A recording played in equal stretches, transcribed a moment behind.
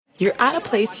you're at a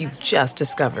place you just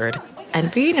discovered.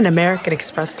 And being an American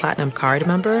Express Platinum card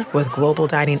member with global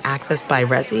dining access by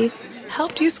Resy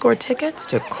helped you score tickets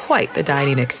to quite the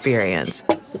dining experience.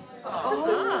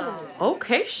 Oh,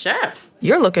 okay, chef.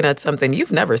 You're looking at something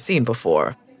you've never seen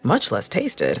before, much less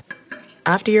tasted.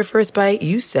 After your first bite,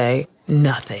 you say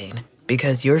nothing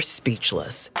because you're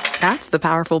speechless. That's the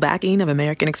powerful backing of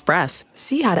American Express.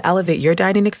 See how to elevate your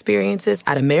dining experiences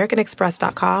at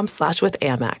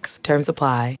americanexpress.com/withAmex. Terms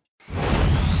apply.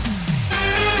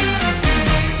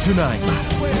 Tonight.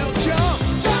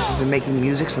 I've been making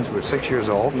music since we were 6 years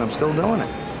old, and I'm still doing it.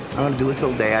 I'm going to do it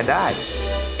till the day I die.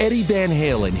 Eddie Van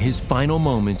Halen, his final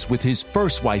moments with his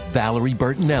first wife, Valerie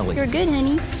Bertinelli. You're good,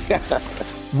 honey.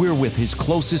 We're with his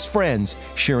closest friends,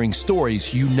 sharing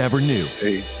stories you never knew.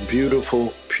 A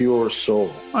beautiful, pure soul.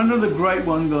 Another great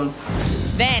one gone.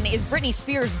 Then, is Britney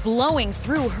Spears blowing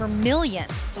through her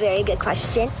millions? Very good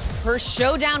question. Her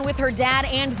showdown with her dad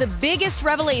and the biggest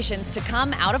revelations to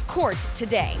come out of court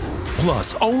today.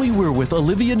 Plus, only we're with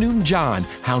Olivia Newton-John,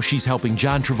 how she's helping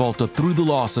John Travolta through the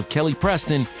loss of Kelly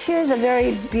Preston. She is a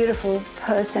very beautiful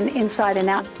person inside and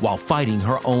out. While fighting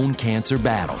her own cancer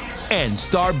battle. And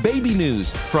star baby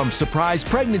news, from surprise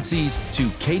pregnancies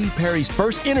to Katy Perry's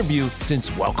first interview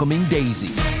since welcoming Daisy.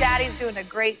 Daddy's doing a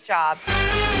great job.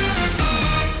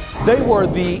 They were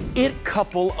the it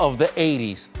couple of the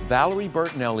 80s. Valerie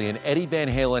Bertinelli and Eddie Van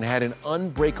Halen had an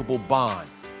unbreakable bond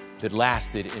that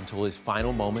lasted until his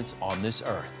final moments on this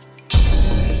earth.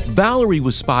 Valerie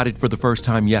was spotted for the first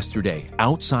time yesterday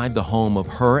outside the home of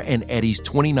her and Eddie's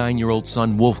 29-year-old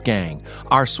son, Wolfgang.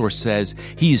 Our source says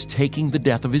he is taking the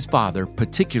death of his father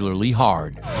particularly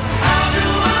hard.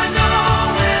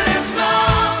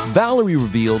 Valerie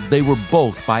revealed they were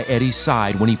both by Eddie's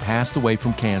side when he passed away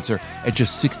from cancer at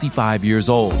just 65 years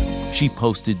old. She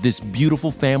posted this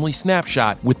beautiful family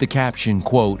snapshot with the caption,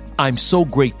 quote, "I'm so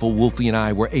grateful Wolfie and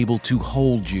I were able to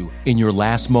hold you in your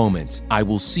last moments. I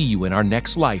will see you in our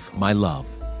next life, my love."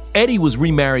 Eddie was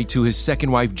remarried to his second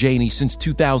wife, Janie, since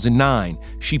 2009.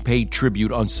 She paid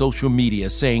tribute on social media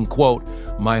saying, quote,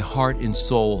 "My heart and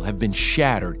soul have been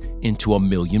shattered into a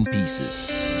million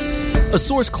pieces." A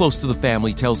source close to the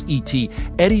family tells ET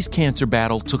Eddie's cancer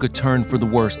battle took a turn for the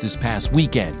worse this past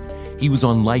weekend. He was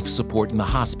on life support in the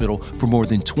hospital for more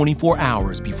than 24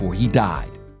 hours before he died.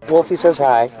 Wolfie says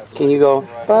hi. Can you go,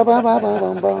 ba ba ba ba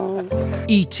ba ba?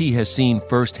 E.T. has seen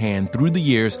firsthand through the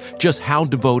years just how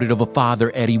devoted of a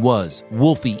father Eddie was.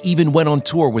 Wolfie even went on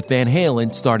tour with Van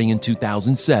Halen starting in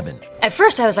 2007. At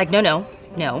first I was like, no,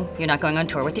 you're not going on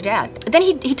tour with your dad. Then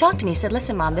he talked to me, he said,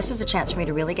 listen, Mom, this is a chance for me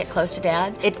to really get close to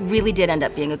Dad. It really did end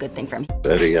up being a good thing for me.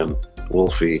 Eddie and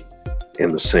Wolfie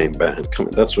in the same band.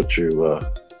 That's what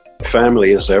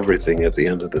family is everything at the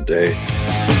end of the day.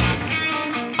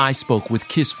 I spoke with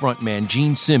KISS frontman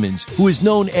Gene Simmons, who has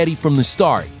known Eddie from the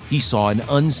start. He saw an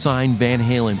unsigned Van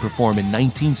Halen perform in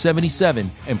 1977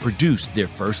 and produced their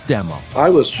first demo. I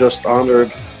was just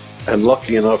honored and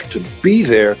lucky enough to be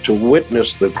there to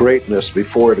witness the greatness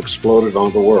before it exploded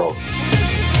on the world.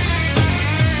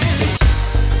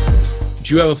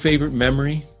 Do you have a favorite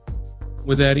memory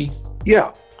with Eddie?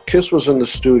 Yeah. KISS was in the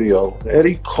studio.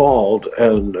 Eddie called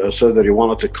and said that he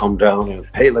wanted to come down and,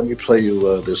 hey, let me play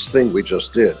you this thing we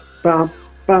just did. Bum,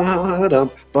 ba-dum,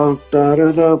 bum,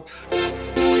 da-da-dum.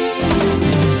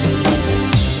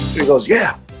 He goes,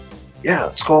 yeah,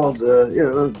 it's called,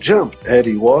 Jump.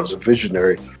 Eddie was a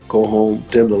visionary. Go home,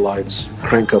 dim the lights,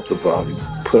 crank up the volume,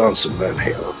 put on some Van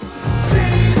Halen.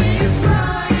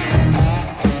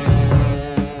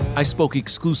 I spoke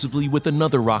exclusively with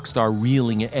another rock star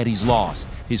reeling at Eddie's loss,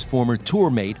 his former tour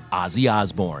mate, Ozzy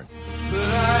Osbourne. But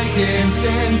I can't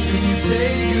stand to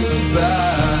say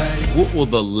goodbye. What will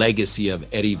the legacy of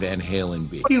Eddie Van Halen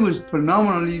be? He was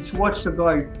phenomenal. You to watch the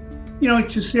guy,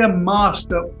 to see a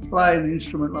master play an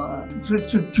instrument like that.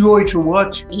 It's a joy to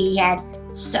watch. He had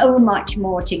so much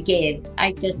more to give.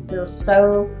 I just feel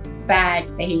so bad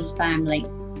for his family.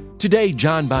 Today,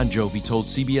 John Bon Jovi told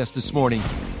CBS This Morning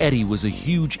Eddie was a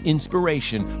huge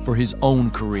inspiration for his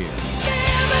own career.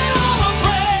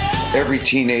 Every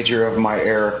teenager of my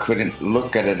era couldn't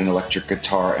look at an electric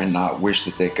guitar and not wish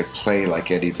that they could play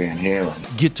like Eddie Van Halen.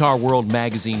 Guitar World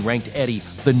magazine ranked Eddie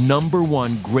the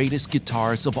 #1 greatest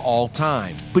guitarist of all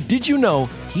time. But did you know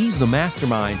he's the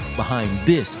mastermind behind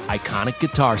this iconic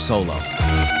guitar solo?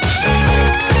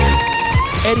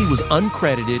 Eddie was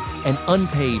uncredited and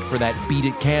unpaid for that Beat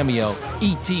It cameo.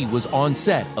 E.T. was on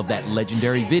set of that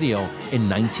legendary video in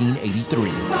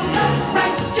 1983.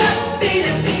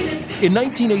 In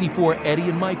 1984, Eddie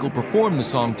and Michael performed the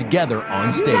song together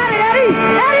on stage.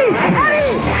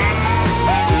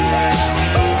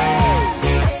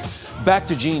 Back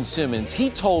to Gene Simmons. He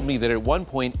told me that at one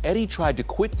point, Eddie tried to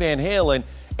quit Van Halen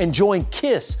and join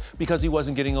Kiss because he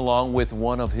wasn't getting along with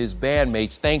one of his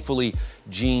bandmates. Thankfully,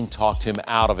 Gene talked him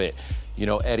out of it. You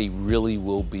know, Eddie really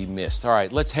will be missed. All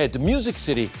right, let's head to Music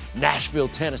City, Nashville,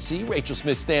 Tennessee. Rachel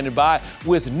Smith standing by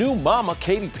with new mama,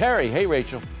 Katy Perry. Hey,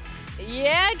 Rachel.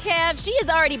 Yeah, Kev, she is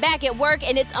already back at work,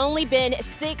 and it's only been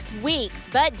 6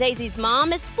 weeks. But Daisy's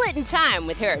mom is splitting time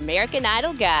with her American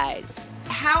Idol guys.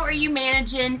 How are you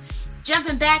managing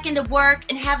jumping back into work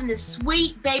and having this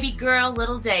sweet baby girl,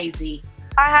 little Daisy?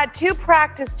 I had 2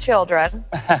 practice children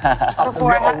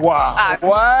before Wow.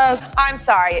 What? I'm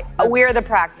sorry. We're the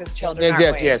practice children,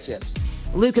 aren't we? Yes.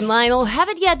 Luke and Lionel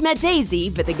haven't yet met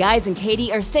Daisy, but the guys and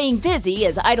Katy are staying busy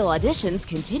as Idol auditions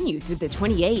continue through the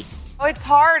 28th. It's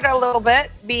hard a little bit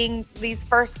being these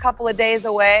first couple of days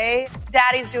away.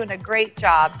 Daddy's doing a great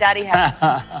job. Daddy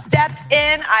has stepped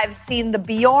in. I've seen the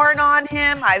Bjorn on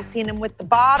him. I've seen him with the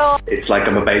bottle. It's like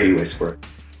I'm a baby whisperer.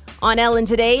 On Ellen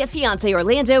today, fiancé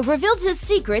Orlando revealed his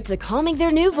secret to calming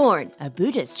their newborn, a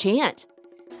Buddhist chant.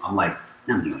 I'm like,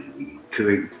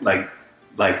 cooing,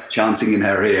 like chanting in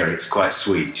her ear. It's quite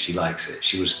sweet. She likes it.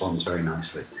 She responds very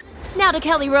nicely. Now to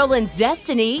Kelly Rowland's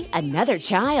destiny, another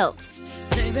child.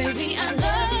 Say, baby, I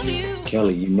love you.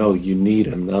 Kelly, you know you need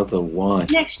another one.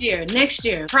 Next year.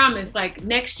 Promise. Like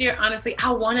next year, honestly,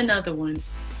 I want another one.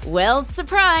 Well,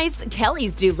 surprise,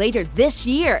 Kelly's due later this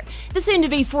year. The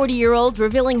soon-to-be 40-year-old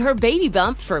revealing her baby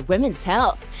bump for Women's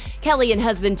Health. Kelly and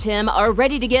husband Tim are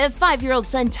ready to give 5-year-old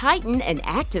son Titan an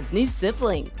active new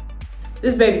sibling.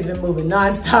 This baby's been moving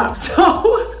nonstop,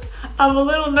 so I'm a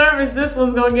little nervous this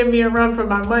one's gonna give me a run for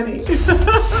my money.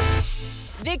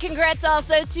 Big congrats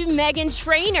also to Meghan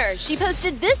Trainor. She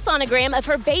posted this sonogram of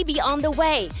her baby on the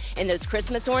way. And those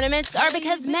Christmas ornaments are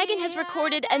because Meghan has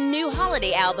recorded a new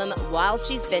holiday album while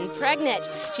she's been pregnant.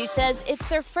 She says it's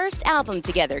their first album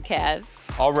together, Kev.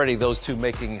 Already those two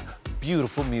making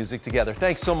beautiful music together.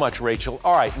 Thanks so much, Rachel.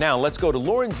 All right, now let's go to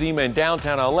Lauren Zima in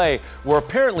downtown LA, where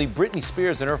apparently Britney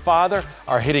Spears and her father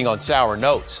are hitting on sour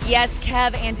notes. Yes,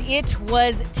 Kev, and it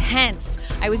was tense.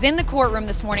 I was in the courtroom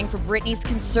this morning for Britney's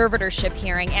conservatorship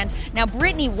hearing, and now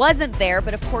Britney wasn't there,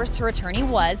 but of course her attorney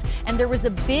was, and there was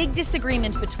a big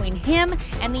disagreement between him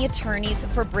and the attorneys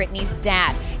for Britney's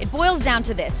dad. It boils down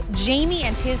to this: Jamie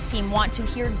and his team want to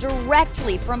hear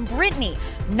directly from Britney,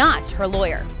 not her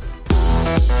lawyer.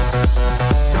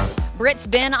 Brit's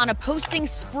been on a posting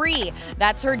spree.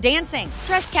 That's her dancing,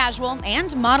 dressed casual,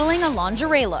 and modeling a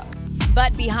lingerie look.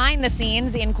 But behind the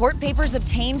scenes, in court papers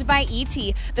obtained by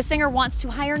ET, the singer wants to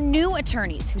hire new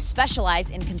attorneys who specialize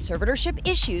in conservatorship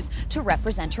issues to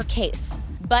represent her case.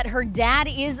 But her dad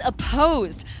is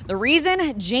opposed. The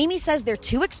reason? Jamie says they're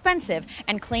too expensive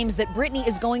and claims that Britney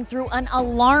is going through an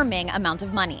alarming amount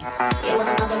of money.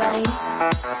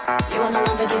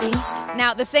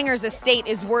 Now, the singer's estate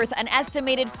is worth an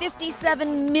estimated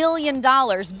 $57 million,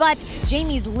 but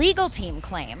Jamie's legal team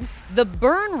claims the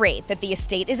burn rate that the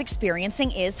estate is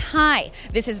experiencing is high.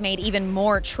 This is made even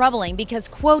more troubling because,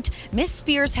 quote, Miss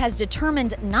Spears has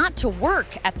determined not to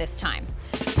work at this time.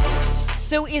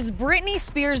 So is Britney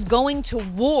Spears going to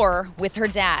war with her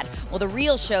dad? Well, the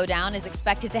real showdown is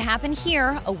expected to happen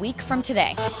here a week from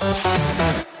today.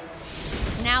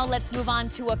 Now let's move on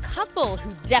to a couple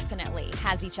who definitely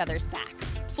has each other's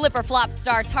backs. Flip or Flop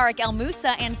star Tarek El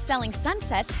Moussa and Selling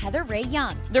Sunset's Heather Rae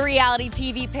Young. The reality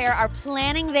TV pair are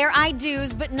planning their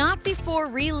I-dos, but not before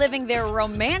reliving their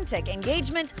romantic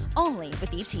engagement only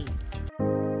with ET.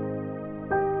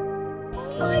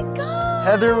 Oh my God!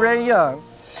 Heather Rae Young.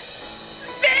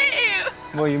 Babe!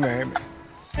 Will you marry me?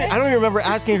 I don't even remember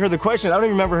asking her the question. I don't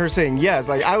even remember her saying yes.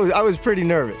 Like, I was pretty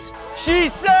nervous. She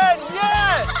said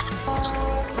yes!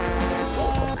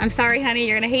 I'm sorry, honey,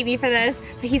 you're gonna hate me for this,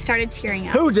 but he started tearing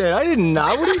up. Who did? I did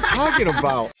not. What are you talking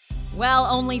about? Well,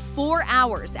 only 4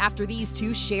 hours after these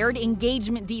two shared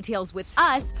engagement details with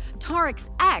us,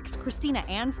 Tarek's ex, Christina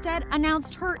Anstead,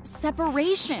 announced her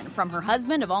separation from her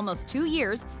husband of almost 2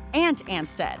 years, Ant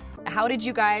Anstead. How did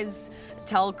you guys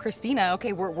tell Christina,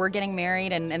 okay, we're getting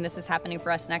married and this is happening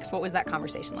for us next? What was that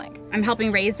conversation like? I'm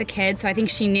helping raise the kids, so I think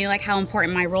she knew like how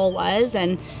important my role was.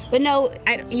 But no,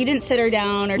 you didn't sit her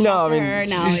down or talk to her.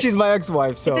 No, she's my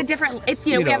ex-wife, so it's a different. It's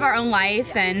we have our own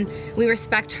life and we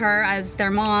respect her as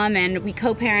their mom and we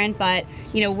co-parent. But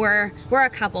we're a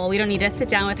couple. We don't need to sit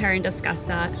down with her and discuss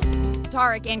that.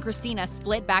 Tarek and Christina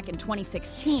split back in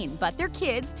 2016, but their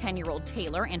kids, 10-year-old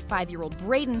Taylor and 5-year-old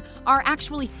Brayden, are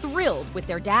actually thrilled with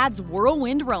their dad's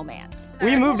whirlwind romance.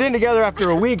 We moved in together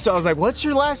after a week, so I was like, what's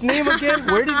your last name again?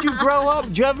 Where did you grow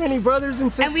up? Do you have any brothers and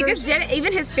sisters? And we just did it.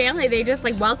 Even his family, they just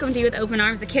welcomed me with open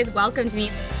arms. The kids welcomed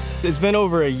me. It's been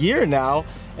over a year now,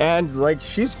 and like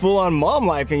she's full on mom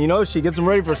life, and you know, she gets them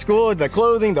ready for school, the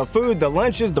clothing, the food, the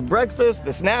lunches, the breakfast,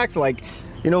 the snacks, like,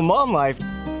 you know, mom life.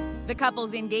 The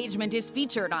couple's engagement is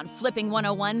featured on Flipping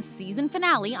 101's season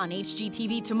finale on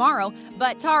HGTV tomorrow,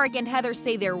 but Tarek and Heather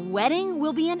say their wedding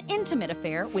will be an intimate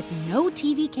affair with no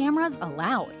TV cameras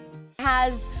allowed.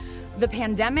 Has the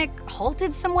pandemic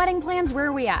halted some wedding plans? Where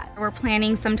are we at? We're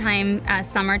planning sometime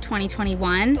summer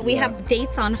 2021. We have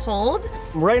dates on hold.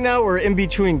 Right now we're in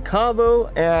between Cabo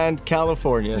and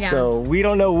California, so we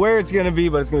don't know where it's gonna be,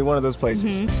 but it's gonna be one of those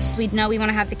places. We know we want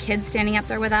to have the kids standing up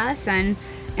there with us, and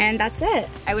that's it.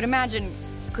 I would imagine,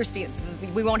 Christine,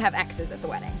 we won't have exes at the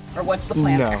wedding. Or what's the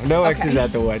plan? No exes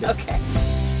at the wedding. Okay.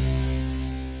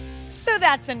 So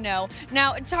that's a no.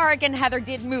 Now, Tarek and Heather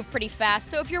did move pretty fast,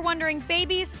 so if you're wondering,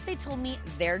 babies, they told me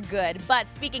they're good. But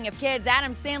speaking of kids,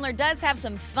 Adam Sandler does have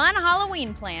some fun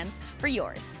Halloween plans for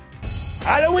yours.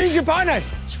 Halloween Japan.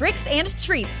 Tricks and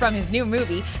treats from his new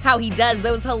movie, how he does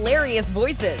those hilarious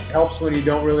voices. Helps when you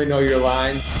don't really know your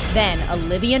lines. Then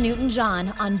Olivia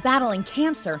Newton-John on battling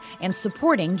cancer and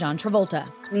supporting John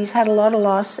Travolta. He's had a lot of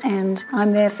loss, and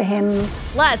I'm there for him.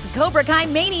 Plus, Cobra Kai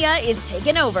Mania is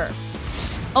taking over.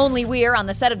 Only we're on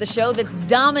the set of the show that's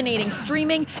dominating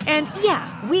streaming, and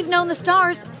yeah, we've known the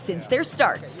stars since their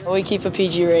starts. We keep a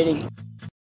PG rating.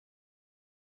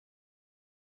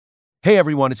 Hey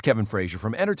everyone, it's Kevin Frazier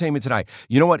from Entertainment Tonight.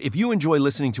 You know what? If you enjoy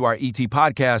listening to our ET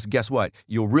podcast, guess what?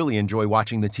 You'll really enjoy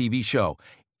watching the TV show.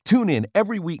 Tune in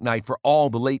every weeknight for all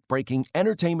the late-breaking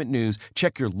entertainment news.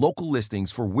 Check your local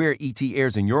listings for where ET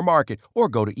airs in your market or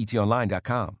go to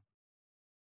etonline.com.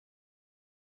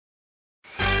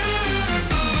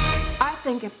 I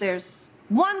think if there's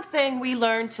one thing we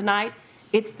learned tonight,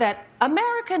 it's that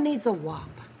America needs a WAP.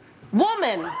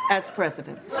 Woman as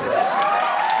president.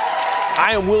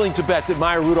 I am willing to bet that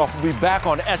Maya Rudolph will be back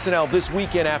on SNL this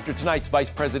weekend after tonight's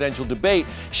vice presidential debate.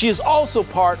 She is also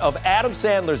part of Adam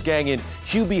Sandler's gang in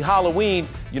Hubie Halloween.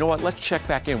 You know what? Let's check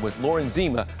back in with Lauren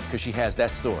Zima because she has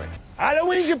that story.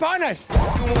 Halloween Japan.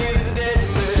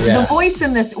 The voice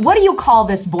in this, what do you call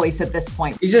this voice at this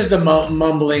point? He's just a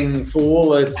mumbling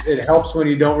fool. It helps when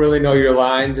you don't really know your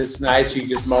lines. It's nice. You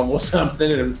just mumble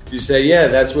something and you say, yeah,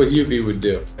 that's what Hubie would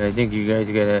do. I think you guys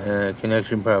got a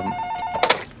connection problem.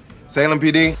 Salem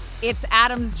PD. It's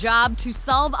Adam's job to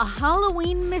solve a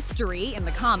Halloween mystery in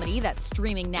the comedy that's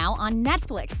streaming now on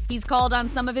Netflix. He's called on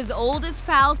some of his oldest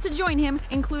pals to join him,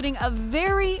 including a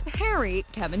very hairy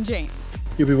Kevin James.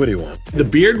 Hubie, what do you want? The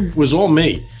beard was all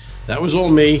me. That was all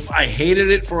me. I hated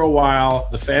it for a while.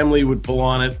 The family would pull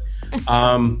on it.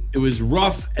 It was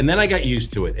rough, and then I got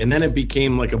used to it, and then it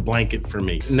became like a blanket for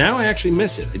me. Now I actually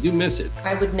miss it. I do miss it.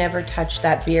 I would never touch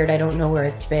that beard. I don't know where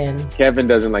it's been. Kevin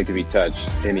doesn't like to be touched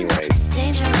anyway.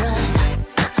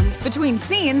 Between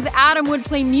scenes, Adam would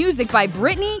play music by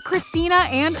Britney, Christina,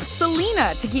 and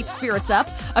Selena to keep spirits up.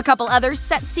 A couple other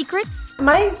set secrets.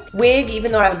 My wig,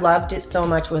 even though I loved it so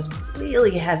much, was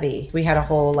really heavy. We had a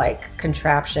whole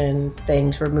contraption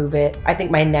thing to remove it. I think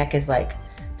my neck is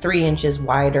 3 inches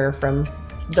wider from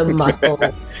the muscle.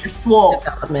 You're swole.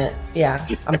 Development. Yeah,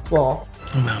 I'm swole.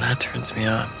 Oh no, that turns me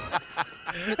on.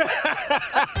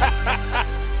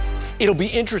 It'll be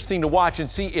interesting to watch and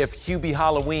see if Hubie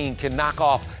Halloween can knock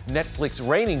off Netflix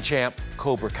reigning champ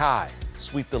Cobra Kai.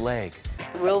 Sweep the leg.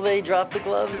 Will they drop the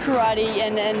gloves? Karate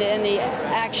and the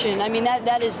action. I mean,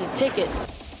 that is a ticket.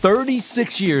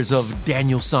 36 years of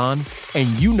Daniel San, and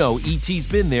you know E.T.'s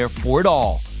been there for it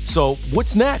all. So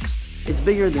what's next? It's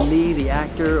bigger than me, the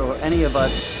actor, or any of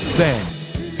us. Then,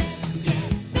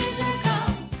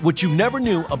 what you never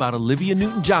knew about Olivia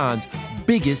Newton-John's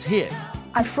biggest hit.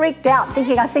 I freaked out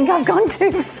thinking I think I've gone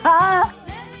too far.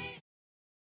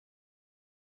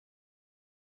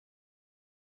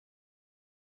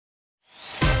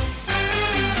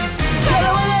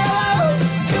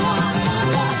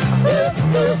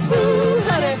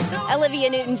 Olivia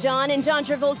Newton-John and John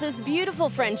Travolta's beautiful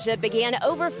friendship began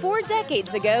over 4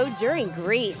 decades ago during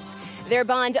Grease. Their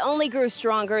bond only grew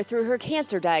stronger through her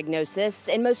cancer diagnosis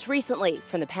and most recently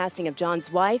from the passing of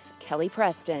John's wife, Kelly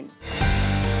Preston.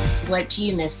 What do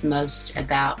you miss most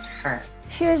about her?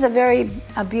 She was a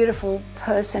beautiful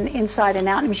person inside and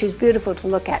out. I mean, she was beautiful to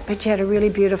look at, but she had a really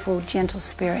beautiful, gentle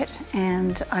spirit.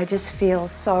 And I just feel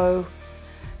so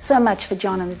much for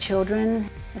John and the children.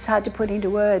 It's hard to put into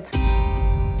words.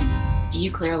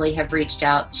 You clearly have reached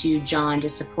out to John to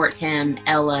support him,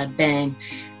 Ella, Ben.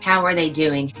 How are they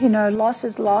doing? You know, loss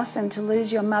is loss, and to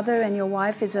lose your mother and your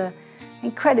wife is an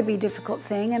incredibly difficult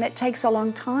thing, and it takes a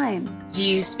long time. Do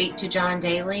you speak to John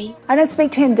daily? I don't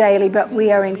speak to him daily, but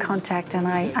we are in contact, and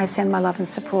I send my love and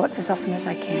support as often as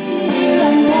I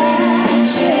can.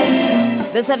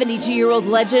 The 72-year-old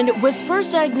legend was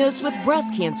first diagnosed with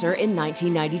breast cancer in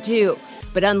 1992.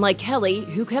 But unlike Kelly,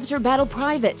 who kept her battle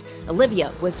private,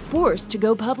 Olivia was forced to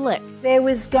go public. There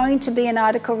was going to be an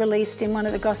article released in one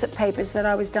of the gossip papers that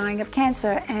I was dying of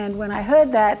cancer, and when I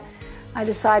heard that, I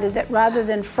decided that rather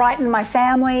than frighten my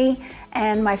family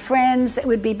and my friends, it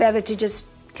would be better to just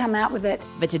come out with it.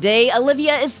 But today,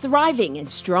 Olivia is thriving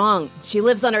and strong. She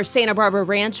lives on her Santa Barbara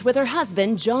ranch with her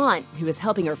husband, John, who is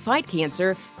helping her fight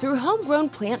cancer through homegrown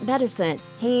plant medicine.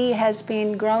 He has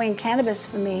been growing cannabis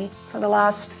for me for the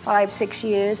last 5-6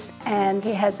 years, and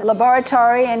he has a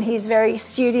laboratory, and he's very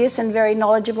studious and very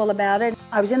knowledgeable about it.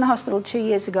 I was in the hospital 2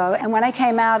 years ago, and when I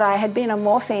came out, I had been on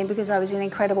morphine because I was in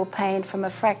incredible pain from a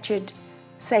fractured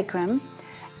sacrum,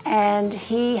 and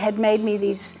he had made me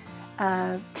these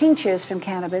tinctures from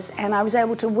cannabis, and I was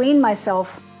able to wean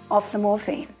myself off the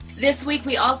morphine. This week,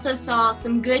 we also saw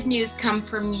some good news come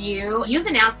from you. You've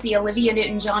announced the Olivia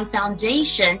Newton-John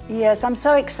Foundation. Yes, I'm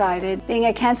so excited. Being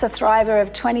a cancer thriver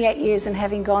of 28 years and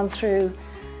having gone through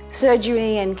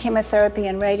surgery and chemotherapy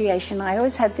and radiation, I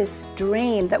always had this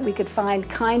dream that we could find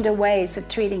kinder ways of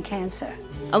treating cancer.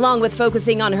 Along with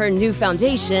focusing on her new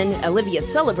foundation,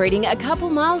 Olivia's celebrating a couple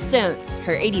milestones.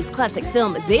 Her 80s classic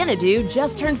film, Xanadu,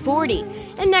 just turned 40.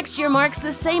 And next year marks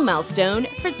the same milestone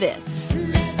for this.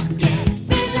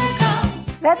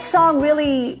 That song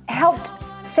really helped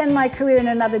send my career in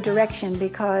another direction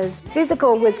because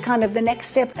Physical was kind of the next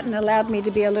step and allowed me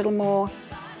to be a little more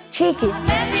cheeky.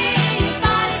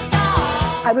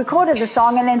 I recorded the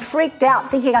song and then freaked out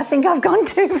thinking, I think I've gone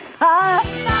too far.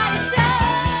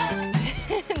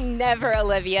 Never,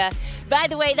 Olivia. By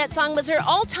the way, that song was her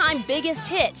all-time biggest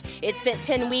hit. It spent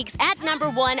 10 weeks at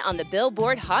 #1 on the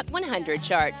Billboard Hot 100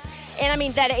 charts. And I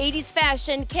mean, that 80s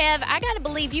fashion, Kev, I gotta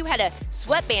believe you had a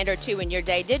sweatband or two in your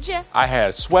day, did you? I had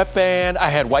a sweatband. I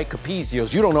had white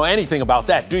capezios. You don't know anything about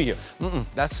that, do you?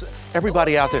 That's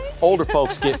everybody out there. Older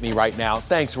folks get me right now.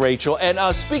 Thanks, Rachel. And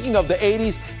speaking of the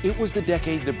 80s, it was the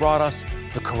decade that brought us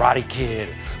The Karate Kid,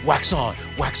 Wax On,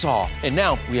 Wax Off. And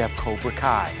now we have Cobra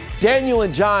Kai. Daniel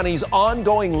and Johnny's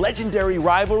ongoing legendary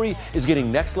rivalry is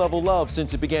getting next-level love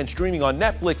since it began streaming on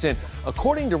Netflix, and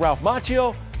according to Ralph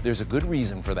Macchio, there's a good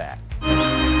reason for that.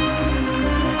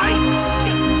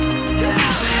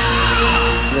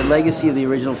 The legacy of the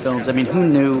original films, I mean, who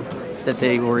knew that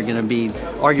they were going to be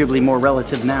arguably more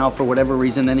relative now for whatever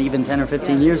reason than even 10 or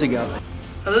 15 years ago?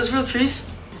 Are those real trees?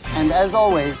 And as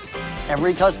always,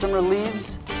 every customer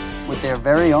leaves with their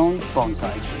very own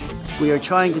bonsai tree. We are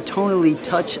trying to tonally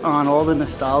touch on all the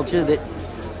nostalgia that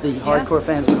the hardcore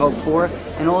fans would hope for,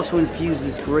 and also infuse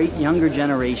this great younger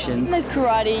generation. The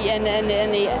karate and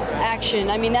the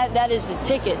action, I mean, that is the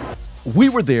ticket. We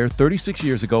were there 36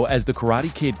 years ago as the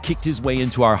Karate Kid kicked his way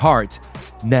into our hearts.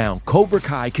 Now, Cobra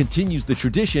Kai continues the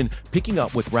tradition, picking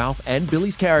up with Ralph and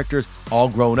Billy's characters all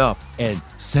grown up and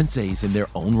senseis in their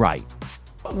own right.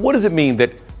 What does it mean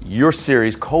that your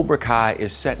series, Cobra Kai,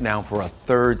 is set now for a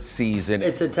 3rd season?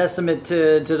 It's a testament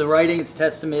to the writing. It's a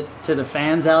testament to the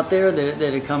fans out there that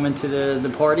are coming to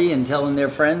the party and telling their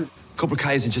friends. Cobra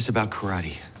Kai isn't just about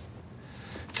karate.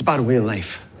 It's about a way of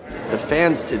life. The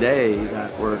fans today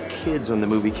that were kids when the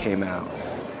movie came out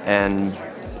and,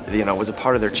 was a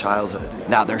part of their childhood,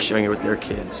 now they're sharing it with their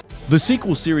kids. The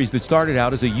sequel series that started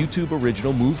out as a YouTube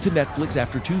original moved to Netflix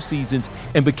after 2 seasons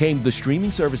and became the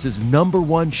streaming service's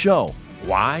 #1 show.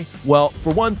 Why? Well,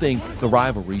 for one thing, the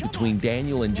rivalry between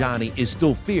Daniel and Johnny is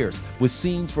still fierce, with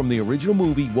scenes from the original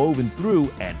movie woven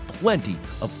through and plenty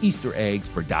of Easter eggs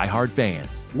for diehard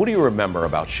fans. What do you remember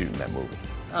about shooting that movie?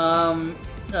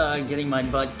 Getting my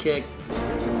butt kicked.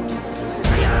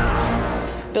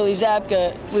 Billy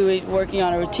Zabka, we were working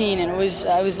on a routine, and I was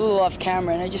a little off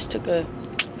camera, and I just took a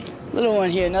little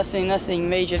one here, nothing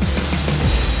major.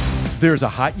 There's a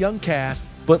hot young cast,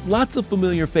 but lots of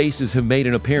familiar faces have made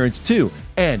an appearance too.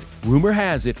 And rumor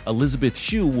has it, Elizabeth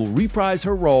Shue will reprise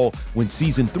her role when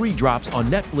season 3 drops on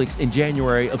Netflix in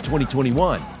January of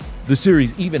 2021. The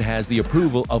series even has the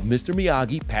approval of Mr.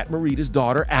 Miyagi, Pat Morita's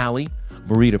daughter, Allie.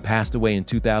 Morita passed away in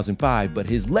 2005, but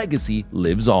his legacy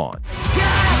lives on.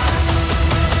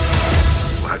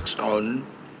 Wax on,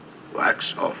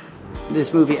 wax off.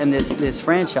 This movie and this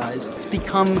franchise, it's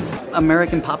become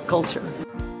American pop culture.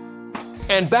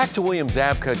 And back to William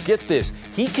Zabka, get this,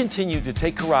 he continued to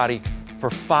take karate for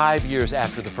 5 years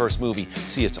after the first movie.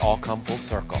 See, it's all come full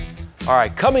circle. All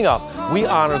right, coming up, we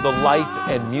honor the life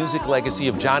and music legacy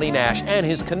of Johnny Nash and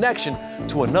his connection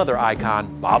to another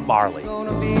icon, Bob Marley.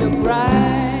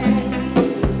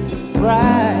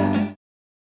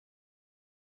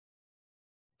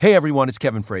 Hey everyone, it's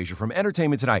Kevin Frazier from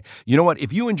Entertainment Tonight. You know what?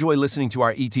 If you enjoy listening to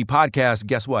our ET podcast,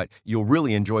 guess what? You'll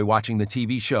really enjoy watching the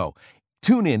TV show.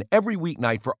 Tune in every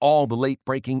weeknight for all the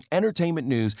late-breaking entertainment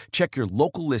news. Check your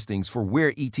local listings for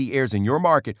where ET airs in your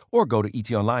market or go to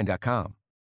etonline.com.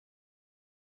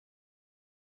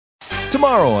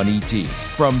 Tomorrow on ET,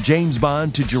 from James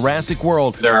Bond to Jurassic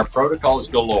World. There are protocols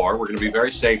galore. We're going to be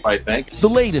very safe, I think. The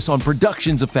latest on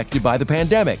productions affected by the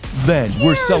pandemic. Then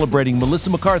we're celebrating Melissa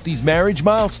McCarthy's marriage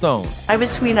milestone. I was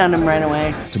sweet on him right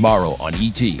away. Tomorrow on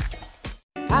ET.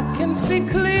 I can see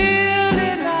clearly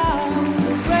now.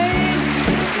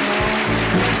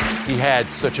 He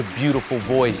had such a beautiful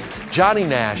voice. Johnny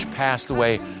Nash passed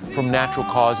away from natural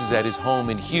causes at his home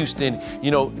in Houston.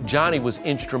 You know, Johnny was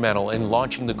instrumental in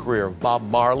launching the career of Bob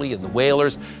Marley and the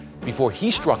Wailers before he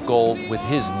struck gold with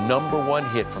his #1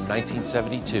 hit from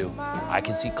 1972, I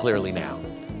Can See Clearly Now.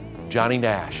 Johnny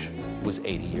Nash was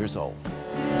 80 years old.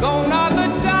 Gone are the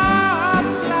dark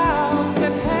clouds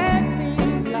that had me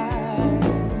blind.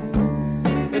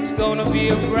 It's gonna be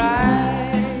a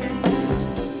bright,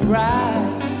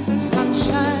 bright,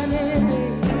 sunshiny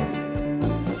day.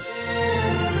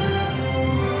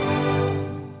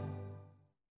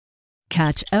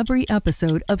 Catch every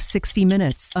episode of 60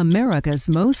 Minutes, America's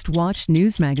most watched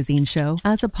news magazine show,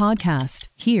 as a podcast.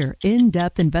 Hear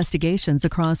in-depth investigations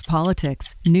across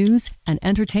politics, news, and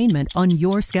entertainment on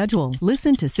your schedule.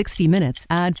 Listen to 60 Minutes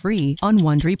ad-free on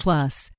Wondery Plus.